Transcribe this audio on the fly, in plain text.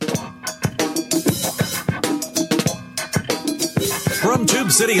From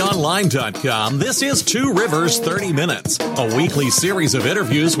TubeCityOnline.com, this is Two Rivers 30 Minutes, a weekly series of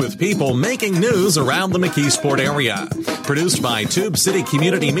interviews with people making news around the McKeesport area. Produced by Tube City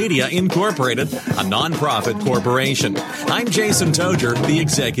Community Media Incorporated, a nonprofit corporation. I'm Jason Toger, the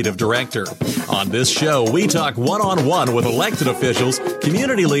Executive Director. On this show, we talk one-on-one with elected officials,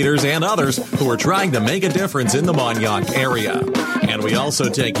 community leaders, and others who are trying to make a difference in the Mon-Yough area. And we also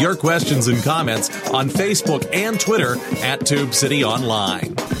take your questions and comments on Facebook and Twitter at Tube City Online.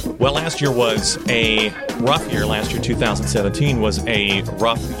 Well, last year was a rough year. Last year, 2017, was a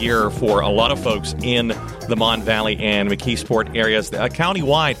rough year for a lot of folks in the Mon Valley and McKeesport areas.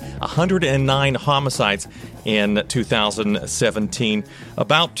 Countywide, 109 homicides in 2017.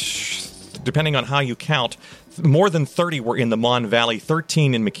 About, depending on how you count, more than 30 were in the Mon Valley,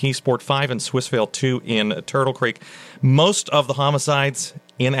 13 in McKeesport, 5 in Swissvale, 2 in Turtle Creek. Most of the homicides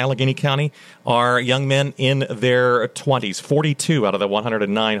in Allegheny County are young men in their 20s. 42 out of the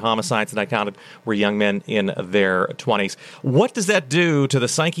 109 homicides that I counted were young men in their 20s. What does that do to the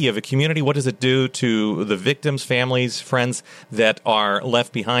psyche of a community? What does it do to the victims, families, friends that are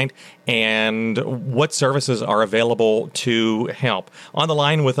left behind? And what services are available to help? On the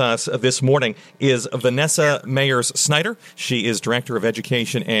line with us this morning is Vanessa Mayers-Snyder. She is Director of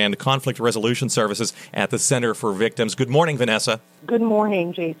Education and Conflict Resolution Services at the Center for Victims. Good morning, Vanessa. Good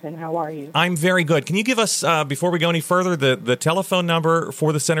morning, Jason. How are you? I'm very good. Can you give us, before we go any further, the telephone number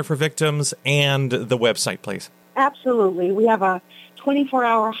for the Center for Victims and the website, please? Absolutely. We have a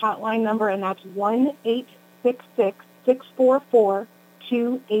 24-hour hotline number, and that's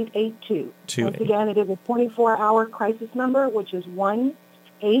 1-866-644-2882. Once again, it is a 24-hour crisis number, which is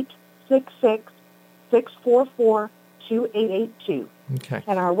 1-866-644-2882. Okay.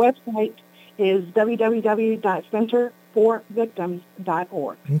 And our website is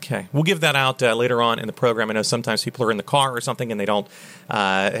www.centerforvictims.org. Okay. We'll give that out later on in the program. I know sometimes people are in the car or something and they don't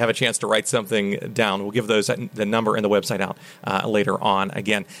have a chance to write something down. We'll give the number and the website out later on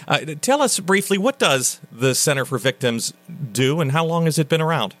again. Tell us briefly, what does the Center for Victims do and how long has it been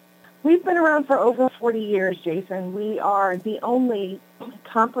around? We've been around for over 40 years, Jason. We are the only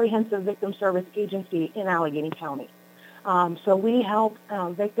comprehensive victim service agency in Allegheny County. So we help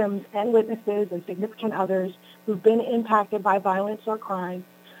victims and witnesses and significant others who've been impacted by violence or crime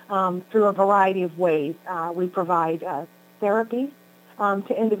through a variety of ways. We provide therapy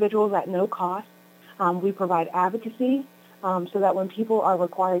to individuals at no cost. We provide advocacy so that when people are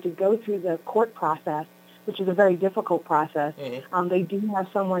required to go through the court process, which is a very difficult process, they do have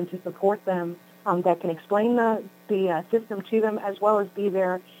someone to support them that can explain the system to them as well as be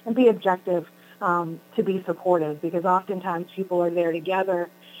there and be objective to be supportive, because oftentimes people are there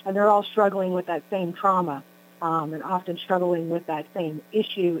together and they're all struggling with that same trauma and often struggling with that same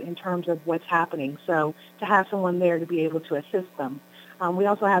issue in terms of what's happening. So to have someone there to be able to assist them. We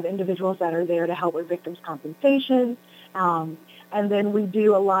also have individuals that are there to help with victims' compensation, and then we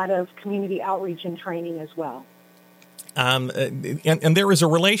do a lot of community outreach and training as well. And there is a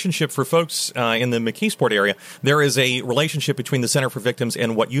relationship for folks in the McKeesport area. There is a relationship between the Center for Victims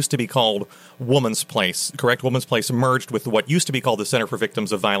and what used to be called Woman's Place, correct? Woman's Place merged with what used to be called the Center for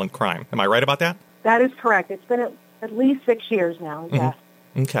Victims of Violent Crime. Am I right about that? That is correct. It's been at least 6 years now, yes.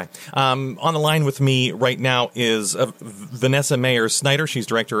 Okay. On the line with me right now is Vanessa Mayers-Snyder. She's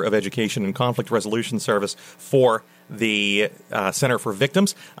Director of Education and Conflict Resolution Service for the Center for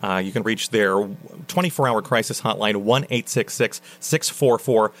Victims. You can reach their 24-hour crisis hotline,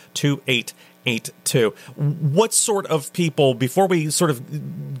 1-866-644-2882. What sort of people, before we sort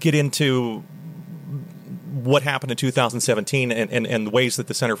of get into what happened in 2017 and the ways that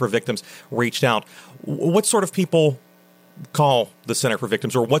the Center for Victims reached out, what sort of people call the Center for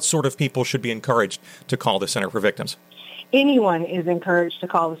Victims, or what sort of people should be encouraged to call the Center for Victims? Anyone is encouraged to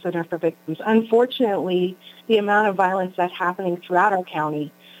call the Center for Victims. Unfortunately, the amount of violence that's happening throughout our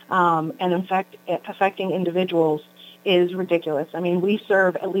county and in fact affecting individuals is ridiculous. I mean, we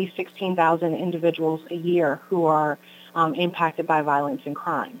serve at least 16,000 individuals a year who are impacted by violence and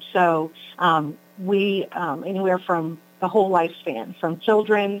crime. So we, anywhere from the whole lifespan, from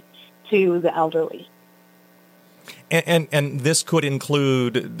children to the elderly. And this could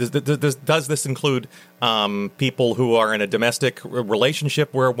include, does this include people who are in a domestic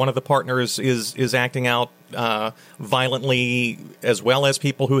relationship where one of the partners is acting out violently, as well as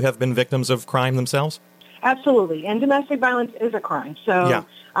people who have been victims of crime themselves? Absolutely. And domestic violence is a crime. So, yeah.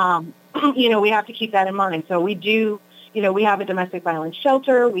 We have to keep that in mind. So we do, we have a domestic violence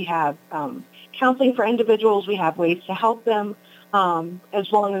shelter. We have counseling for individuals. We have ways to help them,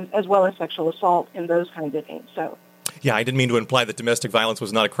 as well as sexual assault and those kinds of things. So. Yeah, I didn't mean to imply that domestic violence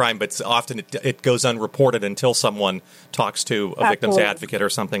was not a crime, but often it goes unreported until someone talks to a victim's advocate or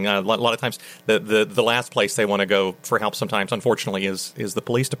something. A lot of times, the last place they want to go for help sometimes, unfortunately, is the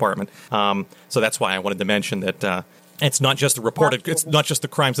police department. So that's why I wanted to mention that it's not just the reported. Absolutely. It's not just the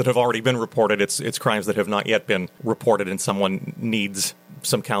crimes that have already been reported. It's crimes that have not yet been reported, and someone needs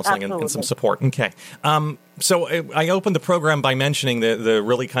some counseling and some support. Okay. So I opened the program by mentioning the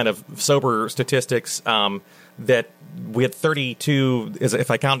really kind of sober statistics that we had 32,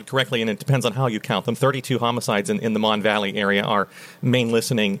 if I counted correctly, and it depends on how you count them, 32 homicides in the Mon Valley area, our main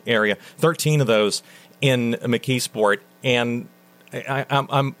listening area, 13 of those in McKeesport. And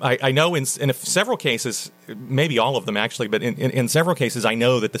I know in several cases, maybe all of them actually, but in several cases, I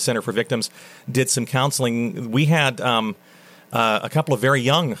know that the Center for Victims did some counseling. We had a couple of very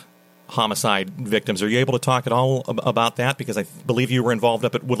young homicide victims. Are you able to talk at all about that? Because I believe you were involved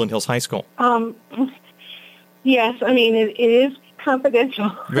up at Woodland Hills High School. Yes, I mean, it is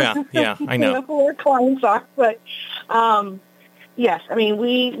confidential. Yeah, I know. Who our clients are, but yes, I mean,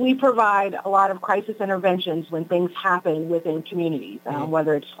 we provide a lot of crisis interventions when things happen within communities,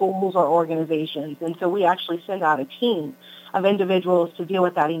 whether it's schools or organizations. And so we actually send out a team of individuals to deal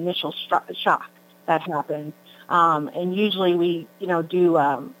with that initial shock that happens. And usually we,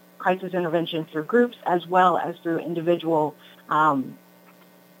 do crisis intervention through groups as well as through individual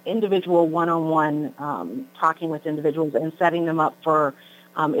one-on-one talking with individuals and setting them up for,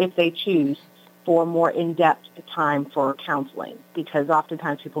 if they choose, for more in-depth time for counseling, because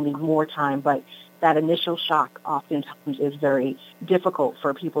oftentimes people need more time, but that initial shock oftentimes is very difficult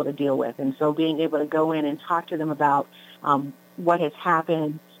for people to deal with. And so being able to go in and talk to them about what has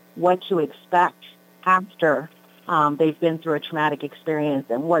happened, what to expect after they've been through a traumatic experience,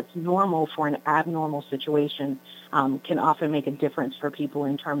 and what's normal for an abnormal situation can often make a difference for people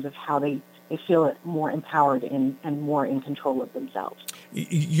in terms of how they feel more empowered and more in control of themselves.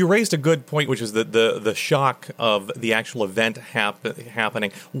 You raised a good point, which is the shock of the actual event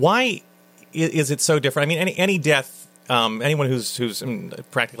happening. Why is it so different? I mean, any death, anyone who's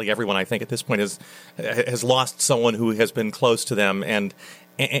practically everyone, I think, at this point has lost someone who has been close to them, and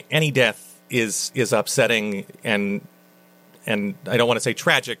any death is upsetting and I don't want to say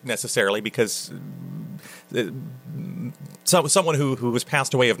tragic necessarily, because someone who has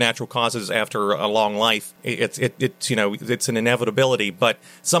passed away of natural causes after a long life, it's an inevitability. But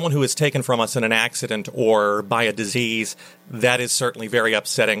someone who is taken from us in an accident or by a disease, that is certainly very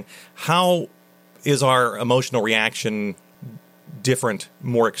upsetting. How is our emotional reaction different,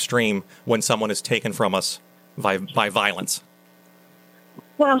 more extreme, when someone is taken from us by violence?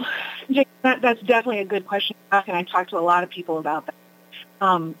 Well, Jake, that's definitely a good question, and I talk to a lot of people about that.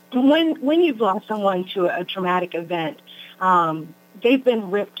 When you've lost someone to a traumatic event, they've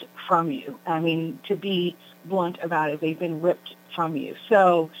been ripped from you. I mean, to be blunt about it, they've been ripped from you.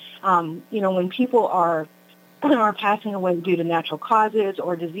 So, when people are passing away due to natural causes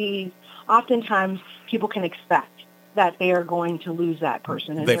or disease, oftentimes people can expect that they are going to lose that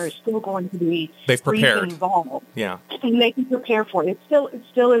person, and there is still going to be grief involved. Yeah, and they can prepare for it. It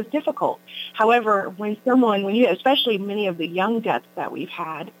still is difficult. However, especially many of the young deaths that we've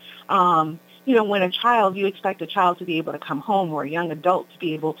had, when you expect a child to be able to come home, or a young adult to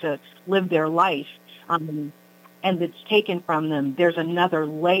be able to live their life, and it's taken from them, there's another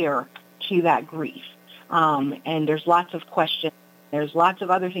layer to that grief, and there's lots of questions. There's lots of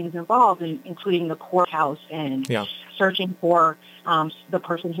other things involved, including the courthouse and searching for the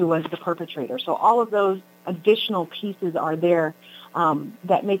person who was the perpetrator. So all of those additional pieces are there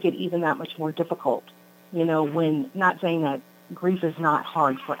that make it even that much more difficult. When not saying that grief is not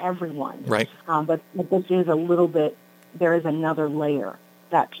hard for everyone, right? But this is there is another layer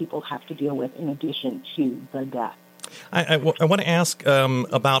that people have to deal with in addition to the death. I want to ask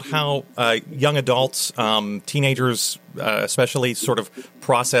about how young adults, teenagers especially, sort of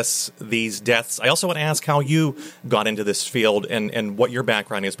process these deaths. I also want to ask how you got into this field and what your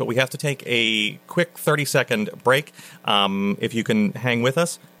background is. But we have to take a quick 30-second break, if you can hang with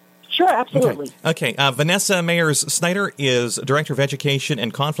us. Sure, absolutely. Okay. Vanessa Mayers-Snyder is Director of Education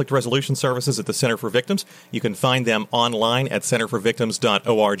and Conflict Resolution Services at the Center for Victims. You can find them online at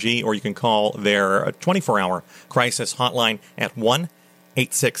centerforvictims.org, or you can call their 24-hour crisis hotline at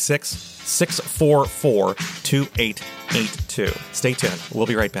 1-866-644-2882. Stay tuned. We'll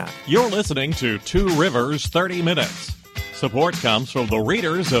be right back. You're listening to Two Rivers 30 Minutes. Support comes from the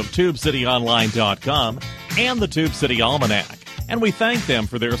readers of TubeCityOnline.com and the Tube City Almanac, and we thank them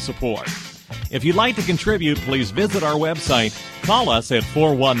for their support. If you'd like to contribute, please visit our website, call us at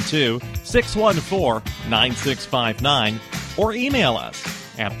 412-614-9659, or email us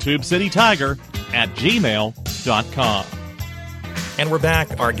at tubecitytiger@gmail.com. citynews.com. And we're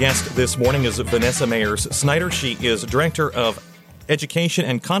back. Our guest this morning is Vanessa Mayers-Snyder. She is Director of Education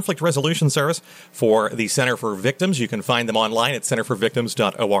and Conflict Resolution Service for the Center for Victims. You can find them online at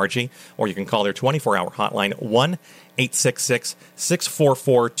centerforvictims.org, or you can call their 24-hour hotline,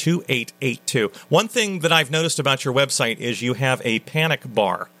 1-866-644-2882. One thing that I've noticed about your website is you have a panic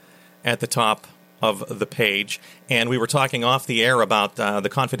bar at the top of the page, and we were talking off the air about the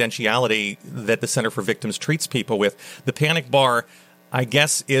confidentiality that the Center for Victims treats people with. The panic bar, I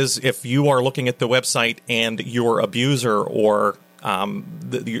guess, is if you are looking at the website and your abuser or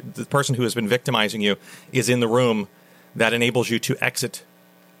the person who has been victimizing you is in the room, that enables you to exit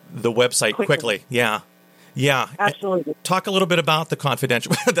the website quickly. Yeah. Absolutely. Talk a little bit about the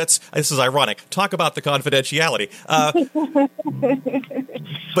confidential. This is ironic. Talk about the confidentiality.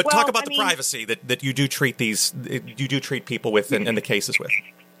 But talk about the privacy that you do treat people with and the cases with.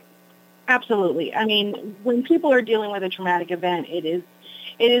 Absolutely. I mean, when people are dealing with a traumatic event, it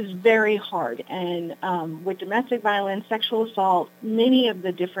is very hard. And with domestic violence, sexual assault, many of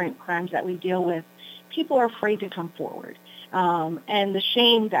the different crimes that we deal with, people are afraid to come forward. And the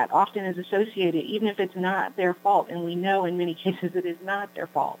shame that often is associated, even if it's not their fault, and we know in many cases it is not their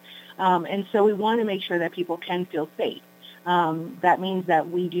fault. And so we want to make sure that people can feel safe. That means that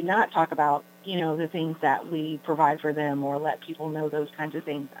we do not talk about, the things that we provide for them or let people know those kinds of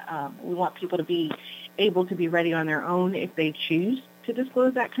things. We want people to be able to be ready on their own if they choose to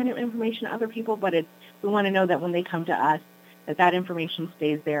disclose that kind of information to other people. But we want to know that when they come to us, that information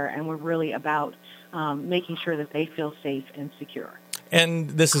stays there, and we're really about making sure that they feel safe and secure.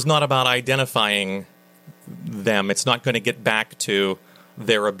 And this is not about identifying them. It's not going to get back to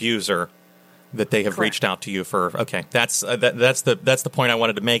their abuser that they have reached out to you for. Okay, that's the point I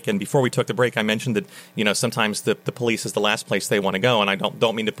wanted to make. And before we took the break, I mentioned that sometimes the police is the last place they want to go, and I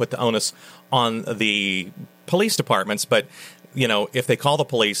don't mean to put the onus on the police departments, but if they call the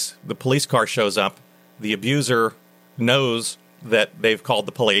police car shows up, the abuser knows that they've called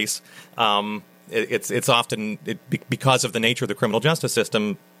the police. It's often because of the nature of the criminal justice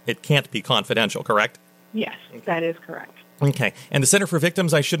system, it can't be confidential. Correct? Yes, that is correct. Okay, and the Center for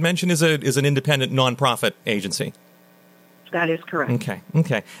Victims, I should mention, is an independent nonprofit agency. That is correct. Okay.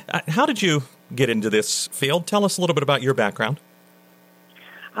 How did you get into this field? Tell us a little bit about your background.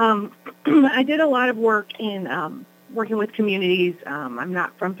 I did a lot of work in working with communities. I'm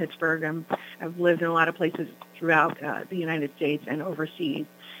not from Pittsburgh. I've lived in a lot of places throughout the United States and overseas.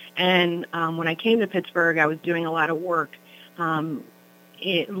 And when I came to Pittsburgh, I was doing a lot of work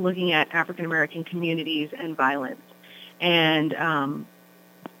looking at African American communities and violence. And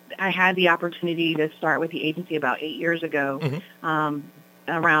I had the opportunity to start with the agency about 8 years ago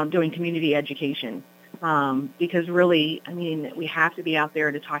around doing community education. Because really, we have to be out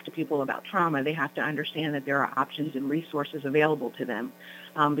there to talk to people about trauma. They have to understand that there are options and resources available to them,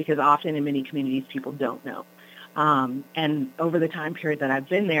 because often in many communities people don't know. And over the time period that I've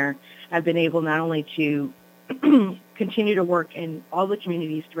been there, I've been able not only to continue to work in all the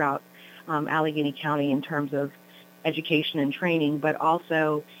communities throughout Allegheny County in terms of education and training, but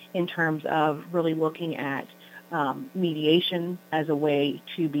also in terms of really looking at mediation as a way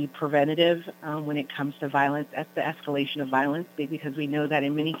to be preventative when it comes to violence, at the escalation of violence, because we know that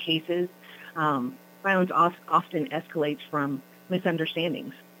in many cases, violence often escalates from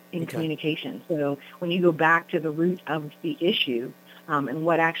misunderstandings in communication. So when you go back to the root of the issue and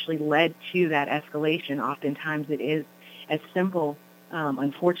what actually led to that escalation, oftentimes it is as simple,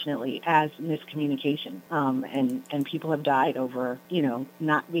 unfortunately, as miscommunication. And people have died over,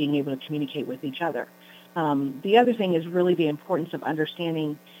 not being able to communicate with each other. The other thing is really the importance of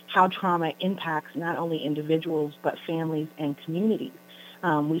understanding how trauma impacts not only individuals but families and communities.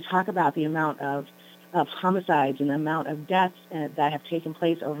 We talk about the amount of homicides and the amount of deaths that have taken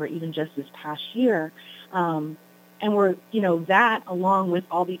place over even just this past year. And we're, that along with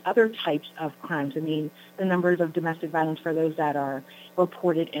all the other types of crimes. The numbers of domestic violence for those that are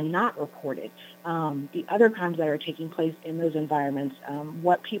reported and not reported. The other crimes that are taking place in those environments,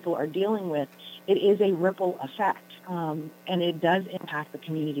 what people are dealing with, it is a ripple effect. And it does impact the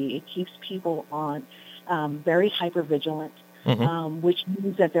community. It keeps people on very hypervigilant, which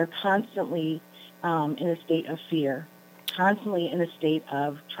means that they're constantly in a state of fear, constantly in a state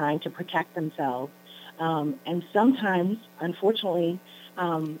of trying to protect themselves. And sometimes, unfortunately,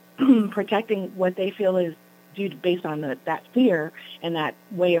 protecting what they feel is based on that fear and that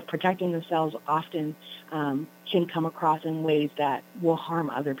way of protecting themselves often can come across in ways that will harm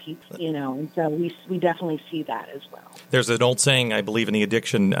other people, and so we definitely see that as well. There's an old saying, I believe, in the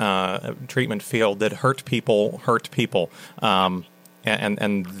addiction treatment field that hurt people hurt people.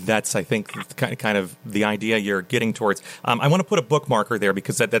 And that's, I think, kind of the idea you're getting towards. I want to put a bookmarker there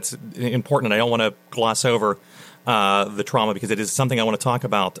because that's important. I don't want to gloss over the trauma because it is something I want to talk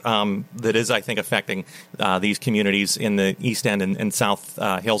about that is, I think, affecting these communities in the East End and South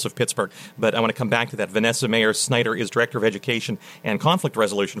Hills of Pittsburgh. But I want to come back to that. Vanessa Mayer-Snyder is Director of Education and Conflict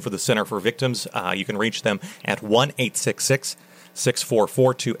Resolution for the Center for Victims. You can reach them at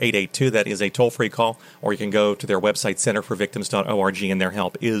 1-866-644-2882. That is a toll-free call, or you can go to their website, centerforvictims.org, and their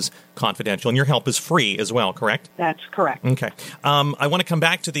help is confidential. And your help is free as well, correct? That's correct. Okay. I want to come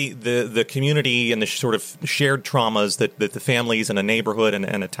back to the community and the sort of shared traumas that the families in a neighborhood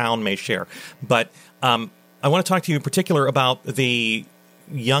and a town may share. But I want to talk to you in particular about the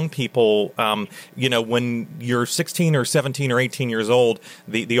young people. When you're 16 or 17 or 18 years old,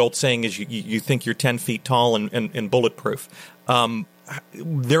 the old saying is you think you're 10 feet tall and bulletproof.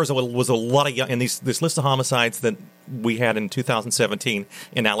 There was a lot of young, and this list of homicides that we had in 2017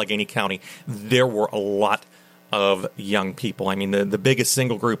 in Allegheny County, there were a lot of young people. I mean, the biggest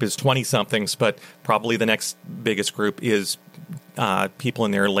single group is 20-somethings, but probably the next biggest group is people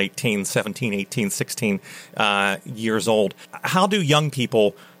in their late teens, 17, 18, 16 years old. How do young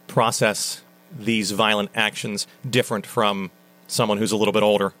people process these violent actions different from someone who's a little bit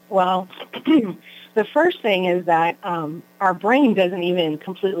older? Well, the first thing is that our brain doesn't even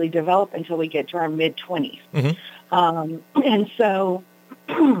completely develop until we get to our mid-20s. Mm-hmm.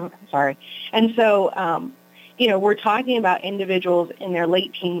 We're talking about individuals in their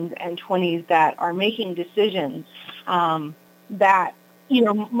late teens and 20s that are making decisions that,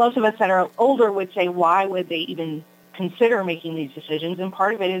 most of us that are older would say, why would they even consider making these decisions? And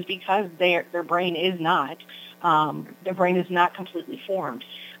part of it is because their brain is not completely formed.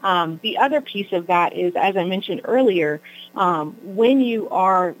 The other piece of that is, as I mentioned earlier, when you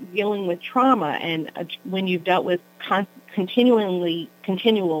are dealing with trauma and when you've dealt with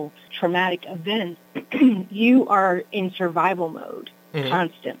continual traumatic events, you are in survival mode. Mm-hmm.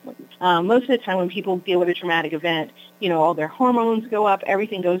 Constantly. Most of the time when people deal with a traumatic event, all their hormones go up,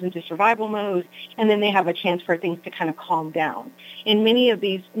 everything goes into survival mode, and then they have a chance for things to kind of calm down. In many of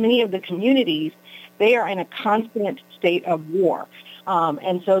the communities, they are in a constant state of war.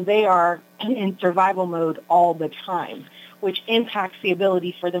 And so they are in survival mode all the time, which impacts the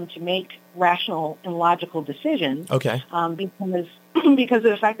ability for them to make rational and logical decisions. Okay. Because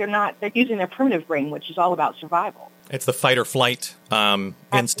of the fact they're using their primitive brain, which is all about survival. It's the fight or flight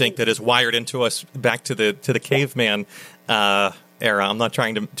instinct that is wired into us back to the caveman era. I'm not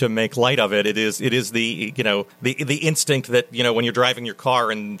trying to make light of it. It is the the instinct that when you're driving your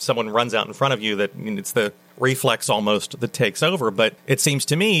car and someone runs out in front of you, that it's the reflex almost that takes over. But it seems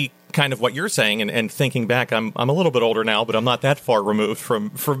to me kind of what you're saying, and thinking back, I'm a little bit older now, but I'm not that far removed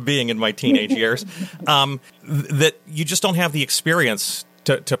from being in my teenage years. That you just don't have the experience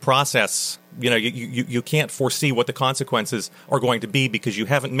to process. You can't foresee what the consequences are going to be because you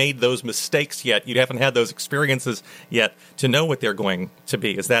haven't made those mistakes yet. You haven't had those experiences yet to know what they're going to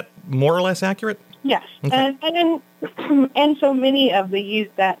be. Is that more or less accurate? Yes. Okay. And so many of the youth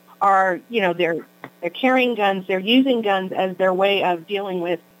that are, they're carrying guns, they're using guns as their way of dealing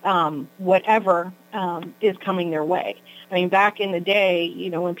with whatever is coming their way. I mean, back in the day,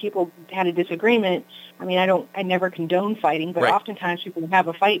 when people had a disagreement, I never condone fighting, but oftentimes people would have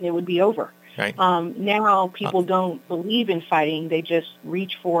a fight and it would be over. Right. Now people don't believe in fighting. They just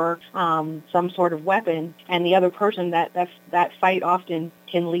reach for some sort of weapon, and the other person, that fight often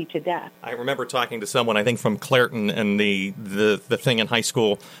can lead to death. I remember talking to someone, I think from Clairton, and the thing in high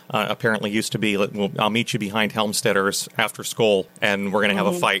school apparently used to be, I'll meet you behind Helmstedter's after school, and we're going to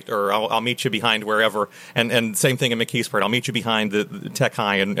have a fight, or I'll meet you behind wherever. And same thing in McKeesport. I'll meet you behind the Tech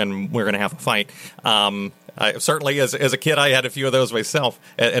High, and we're going to have a fight. Certainly, as a kid, I had a few of those myself,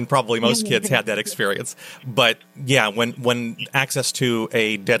 and probably most kids had that experience. But yeah, when access to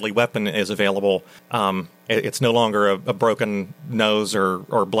a deadly weapon is available, it's no longer a broken nose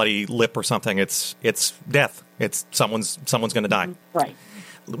or bloody lip or something. It's death. It's someone's going to die. Right.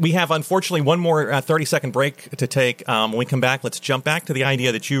 We have, unfortunately, one more 30-second break to take. When we come back, let's jump back to the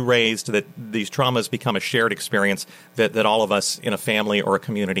idea that you raised, that these traumas become a shared experience that all of us in a family or a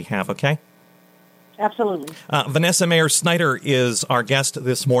community have. Okay? Absolutely. Vanessa Mayer-Snyder is our guest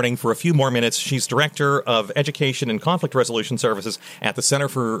this morning for a few more minutes. She's Director of Education and Conflict Resolution Services at the Center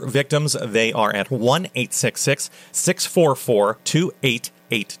for Victims. They are at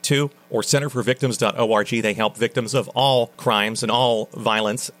 1-866-644-2882 or centerforvictims.org. They help victims of all crimes and all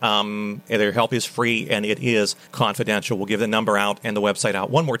violence. Their help is free and it is confidential. We'll give the number out and the website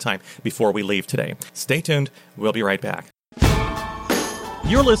out one more time before we leave today. Stay tuned. We'll be right back.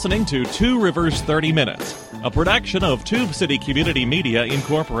 You're listening to Two Rivers 30 Minutes, a production of Tube City Community Media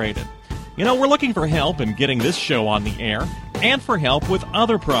Incorporated. You know, we're looking for help in getting this show on the air and for help with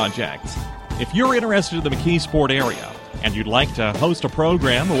other projects. If you're interested in the McKeesport area and you'd like to host a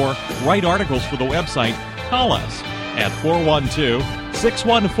program or write articles for the website, call us at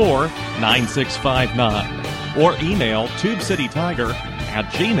 412-614-9659 or email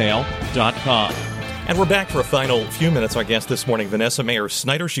tubecitytiger@gmail.com. And we're back for a final few minutes. Our guest this morning, Vanessa Mayer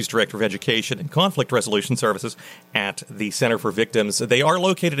Snyder. She's Director of Education and Conflict Resolution Services at the Center for Victims. They are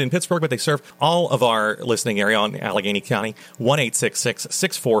located in Pittsburgh, but they serve all of our listening area in Allegheny County.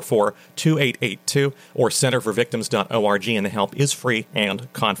 1-866-644-2882 or centerforvictims.org, and the help is free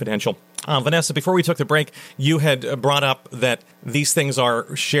and confidential. Vanessa, before we took the break, you had brought up that these things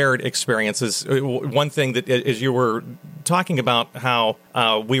are shared experiences. One thing that, as you were talking about how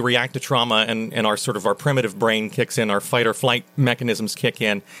we react to trauma and our primitive brain kicks in, our fight or flight mechanisms kick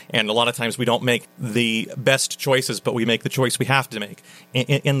in, and a lot of times we don't make the best choices, but we make the choice we have to make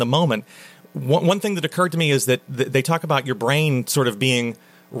in the moment. One thing that occurred to me is that they talk about your brain sort of being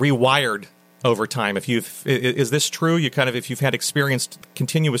rewired over time. Is this true? If you've had experienced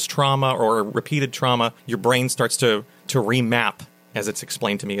continuous trauma or repeated trauma, your brain starts to remap, as it's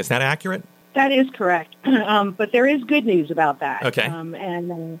explained to me. Is that accurate? That is correct. But there is good news about that. Okay.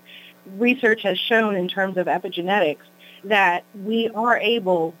 And research has shown in terms of epigenetics that we are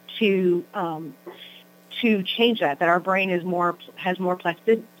able to change that our brain has more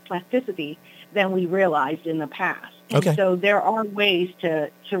plasticity than we realized in the past. And okay. So there are ways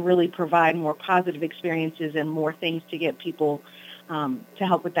to really provide more positive experiences and more things to get people to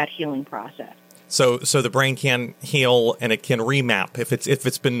help with that healing process. So the brain can heal and it can remap. If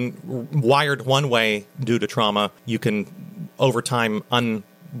it's been wired one way due to trauma, you can over time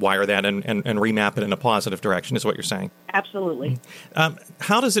unwire that and remap it in a positive direction, is what you're saying. Absolutely.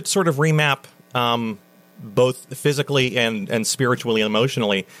 How does it sort of remap both physically and spiritually and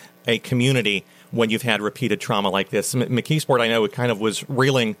emotionally a community when you've had repeated trauma like this? McKeesport, I know, it kind of was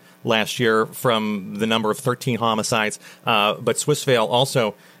reeling last year from the number of 13 homicides, but Swissvale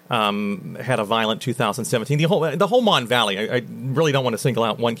also had a violent 2017. The whole Mon Valley, I really don't want to single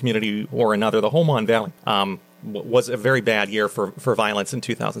out one community or another. The whole Mon Valley was a very bad year for violence in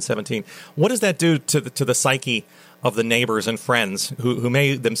 2017. What does that do to the psyche of the neighbors and friends who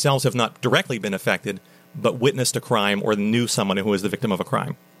may themselves have not directly been affected, but witnessed a crime or knew someone who was the victim of a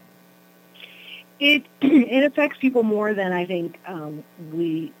crime? It affects people more than I think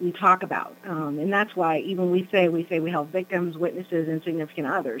we talk about, and that's why even we say we help victims, witnesses, and significant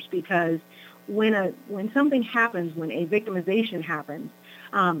others, because when something happens, when a victimization happens,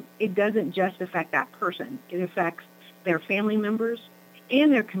 it doesn't just affect that person. It affects their family members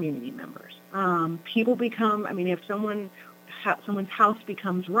and their community members. People become, if someone's house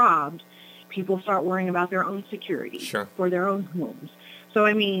becomes robbed, people start worrying about their own security for their own homes. So,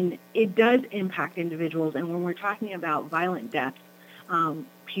 it does impact individuals. And when we're talking about violent deaths,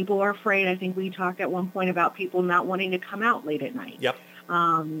 people are afraid. I think we talked at one point about people not wanting to come out late at night. Yep.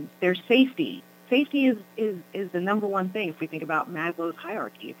 Their safety. Safety is the number one thing if we think about Maslow's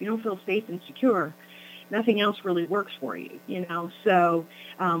hierarchy. If you don't feel safe and secure, nothing else really works for you, So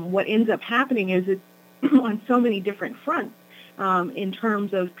what ends up happening is it's on so many different fronts in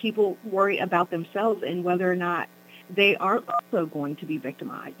terms of people worry about themselves and whether or not they are also going to be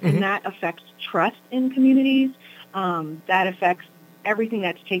victimized. Mm-hmm. And that affects trust in communities. That affects everything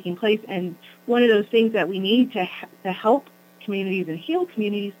that's taking place. And one of those things that we need to help communities and heal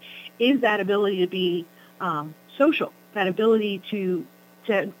communities is that ability to be social, that ability to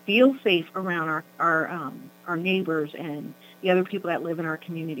feel safe around our neighbors and the other people that live in our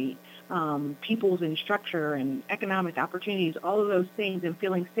community. Peoples and structure and economic opportunities, all of those things, and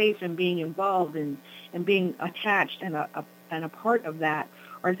feeling safe and being involved and being attached and a part of that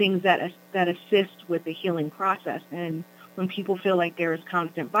are things that assist with the healing process. And when people feel like there is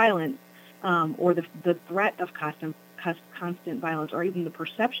constant violence or the threat of constant violence or even the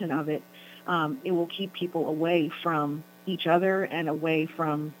perception of it, it will keep people away from each other and away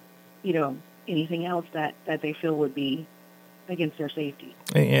from, anything else that they feel would be against their safety.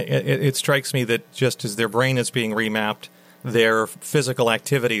 It strikes me that just as their brain is being remapped, their physical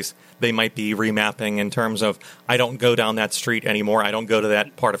activities, they might be remapping in terms of, I don't go down that street anymore, I don't go to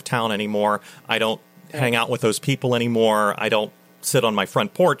that part of town anymore, I don't hang out with those people anymore, I don't sit on my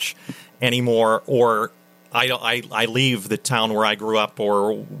front porch anymore, or I leave the town where I grew up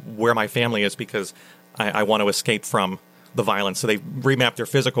or where my family is because I want to escape from the violence. So they remap their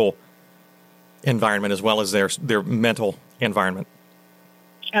physical environment as well as their mental environment.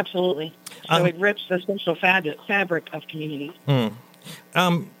 Absolutely. So it rips the social fabric of communities.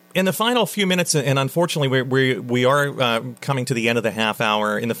 In the final few minutes, and unfortunately we are coming to the end of the half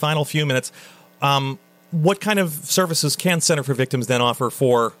hour, in the final few minutes, what kind of services can Center for Victims then offer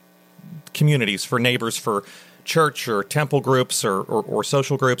for communities, for neighbors, for church or temple groups or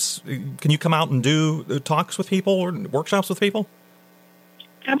social groups? Can you come out and do talks with people or workshops with people?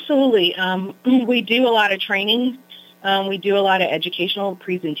 Absolutely. We do a lot of training. We do a lot of educational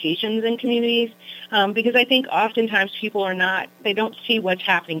presentations in communities because I think oftentimes people they don't see what's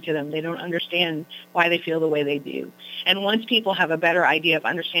happening to them. They don't understand why they feel the way they do. And once people have a better idea of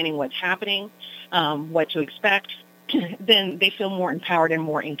understanding what's happening, what to expect, then they feel more empowered and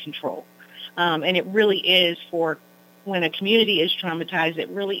more in control. And it really is when a community is traumatized, it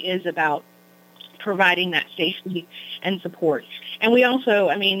really is about providing that safety and support. And we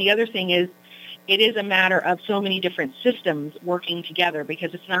also, the other thing is, it is a matter of so many different systems working together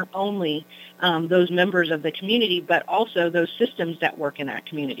because it's not only those members of the community, but also those systems that work in that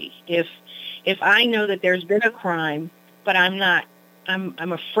community. If I know that there's been a crime, but I'm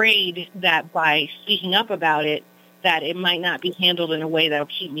afraid that by speaking up about it, that it might not be handled in a way that'll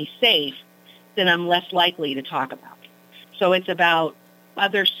keep me safe, then I'm less likely to talk about it. So it's about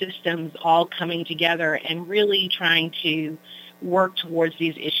other systems all coming together and really trying to work towards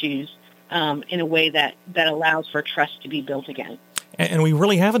these issues in a way that allows for trust to be built again. And we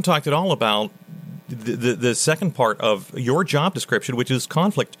really haven't talked at all about the second part of your job description, which is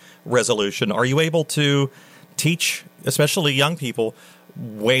conflict resolution. Are you able to teach, especially young people,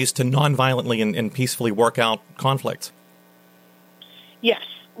 ways to nonviolently and peacefully work out conflicts? Yes,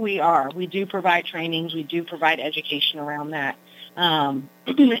 we are. We do provide trainings. We do provide education around that. And,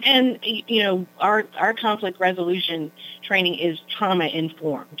 our conflict resolution training is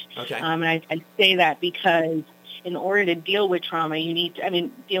trauma-informed. Okay. And I say that because in order to deal with trauma,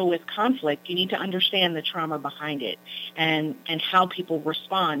 deal with conflict, you need to understand the trauma behind it and how people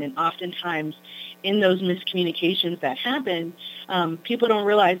respond. And oftentimes in those miscommunications that happen, people don't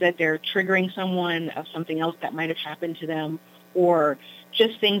realize that they're triggering someone of something else that might have happened to them or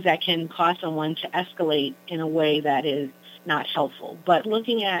just things that can cause someone to escalate in a way that is not helpful. But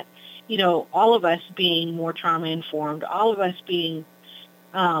looking at, all of us being more trauma-informed, all of us being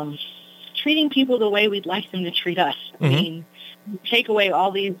treating people the way we'd like them to treat us. Mm-hmm. Take away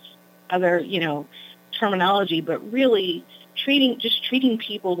all these other, terminology, but really treating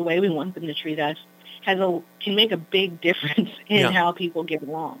people the way we want them to treat us can make a big difference in how people get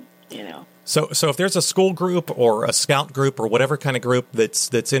along, So if there's a school group or a scout group or whatever kind of group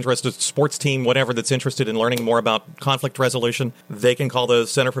that's interested, sports team, whatever, that's interested in learning more about conflict resolution, they can call the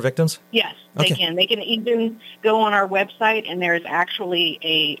Center for Victims? Yes, they can. They can even go on our website, and there's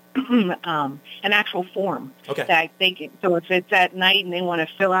actually an actual form that they can. So if it's at night and they want to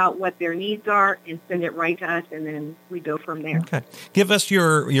fill out what their needs are and send it right to us, and then we go from there. Okay. Give us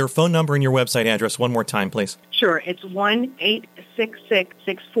your phone number and your website address one more time, please. Sure. It's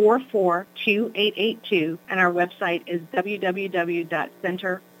 1-866-644-2882, and our website is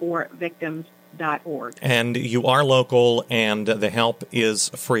www.centerforvictims.org. And you are local, and the help is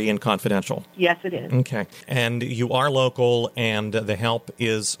free and confidential. Yes, it is. Okay. And you are local, and the help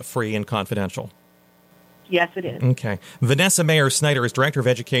is free and confidential. Yes, it is. Okay. Vanessa Mayer-Snyder is Director of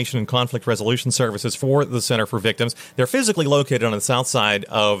Education and Conflict Resolution Services for the Center for Victims. They're physically located on the south side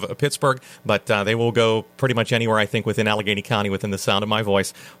of Pittsburgh, but they will go pretty much anywhere, I think, within Allegheny County, within the sound of my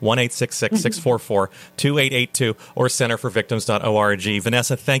voice. 1-866-644-2882 or centerforvictims.org.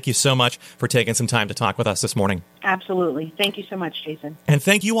 Vanessa, thank you so much for taking some time to talk with us this morning. Absolutely. Thank you so much, Jason. And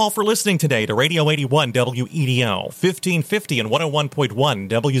thank you all for listening today to Radio 81 WEDO, 1550 and 101.1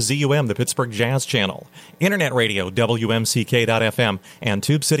 WZUM, the Pittsburgh Jazz Channel. Internet radio, WMCK.FM, and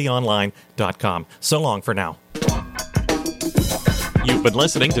TubeCityOnline.com. So long for now. You've been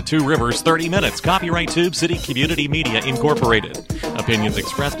listening to Two Rivers 30 Minutes, copyright Tube City Community Media Incorporated. Opinions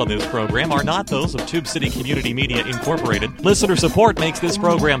expressed on this program are not those of Tube City Community Media Incorporated. Listener support makes this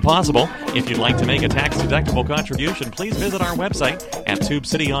program possible. If you'd like to make a tax-deductible contribution, please visit our website at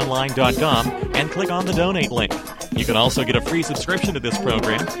TubeCityOnline.com and click on the donate link. You can also get a free subscription to this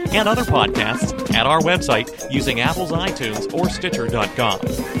program and other podcasts at our website using Apple's iTunes or Stitcher.com.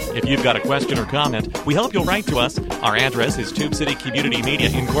 If you've got a question or comment, we hope you'll write to us. Our address is Tube City Community Media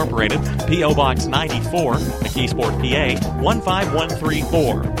Incorporated, P.O. Box 94, McKeesport, PA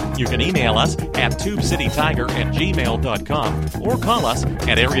 15134. You can email us at tubecitytiger@gmail.com or call us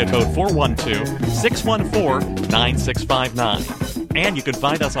at area code 412-614-9659. And you can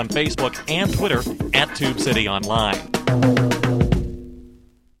find us on Facebook and Twitter at Tube City Online.